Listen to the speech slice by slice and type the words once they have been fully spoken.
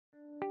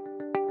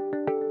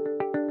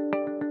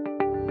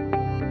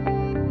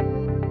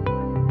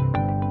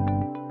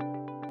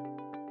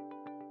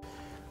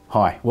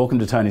Hi, welcome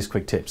to Tony's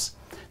Quick Tips.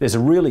 There's a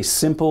really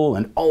simple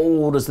and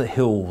old as the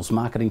hills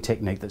marketing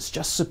technique that's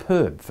just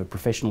superb for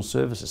professional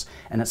services,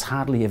 and it's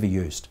hardly ever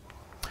used.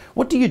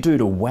 What do you do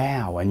to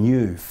wow a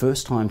new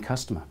first-time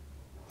customer?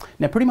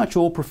 Now, pretty much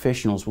all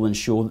professionals will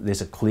ensure that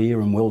there's a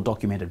clear and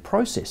well-documented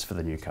process for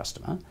the new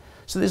customer,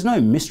 so there's no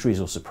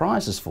mysteries or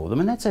surprises for them,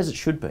 and that's as it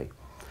should be.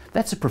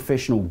 That's a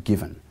professional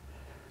given,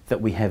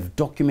 that we have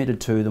documented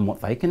to them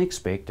what they can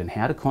expect and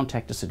how to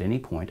contact us at any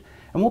point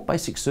and what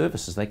basic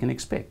services they can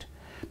expect.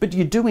 But do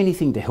you do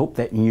anything to help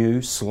that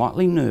new,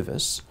 slightly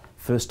nervous,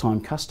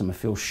 first-time customer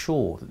feel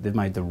sure that they've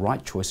made the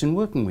right choice in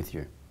working with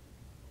you?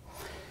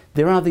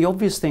 There are the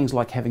obvious things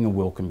like having a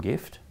welcome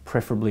gift,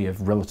 preferably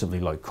of relatively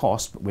low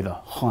cost but with a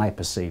high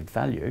perceived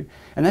value,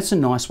 and that's a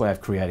nice way of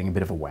creating a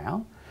bit of a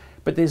wow.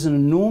 But there's an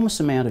enormous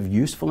amount of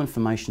useful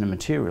information and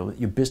material that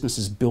your business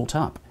has built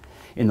up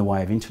in the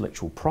way of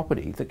intellectual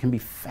property that can be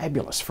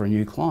fabulous for a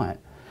new client.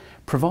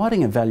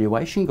 Providing a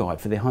valuation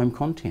guide for their home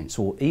contents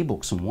or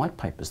ebooks and white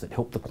papers that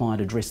help the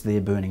client address their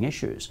burning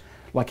issues,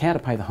 like how to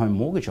pay the home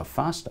mortgage off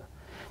faster.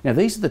 Now,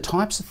 these are the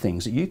types of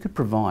things that you could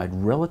provide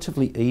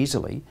relatively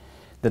easily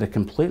that are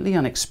completely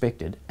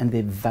unexpected, and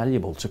they're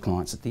valuable to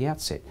clients at the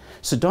outset.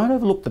 So don't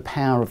overlook the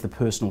power of the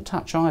personal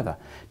touch either,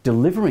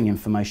 delivering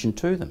information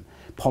to them,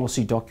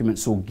 policy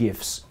documents or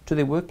gifts to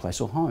their workplace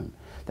or home.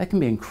 That can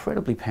be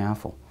incredibly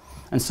powerful.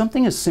 And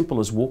something as simple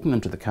as walking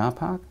them to the car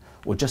park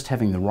or just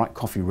having the right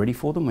coffee ready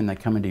for them when they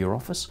come into your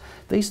office,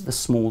 these are the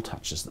small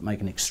touches that make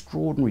an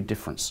extraordinary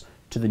difference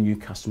to the new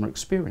customer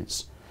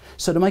experience.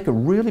 So to make a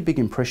really big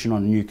impression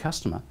on a new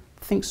customer,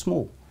 think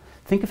small.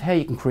 Think of how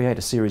you can create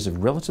a series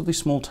of relatively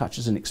small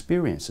touches and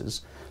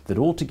experiences that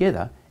all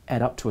together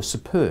add up to a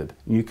superb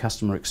new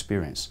customer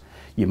experience.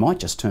 You might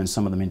just turn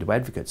some of them into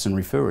advocates and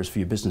referrers for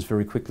your business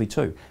very quickly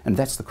too, and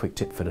that's the quick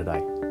tip for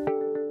today.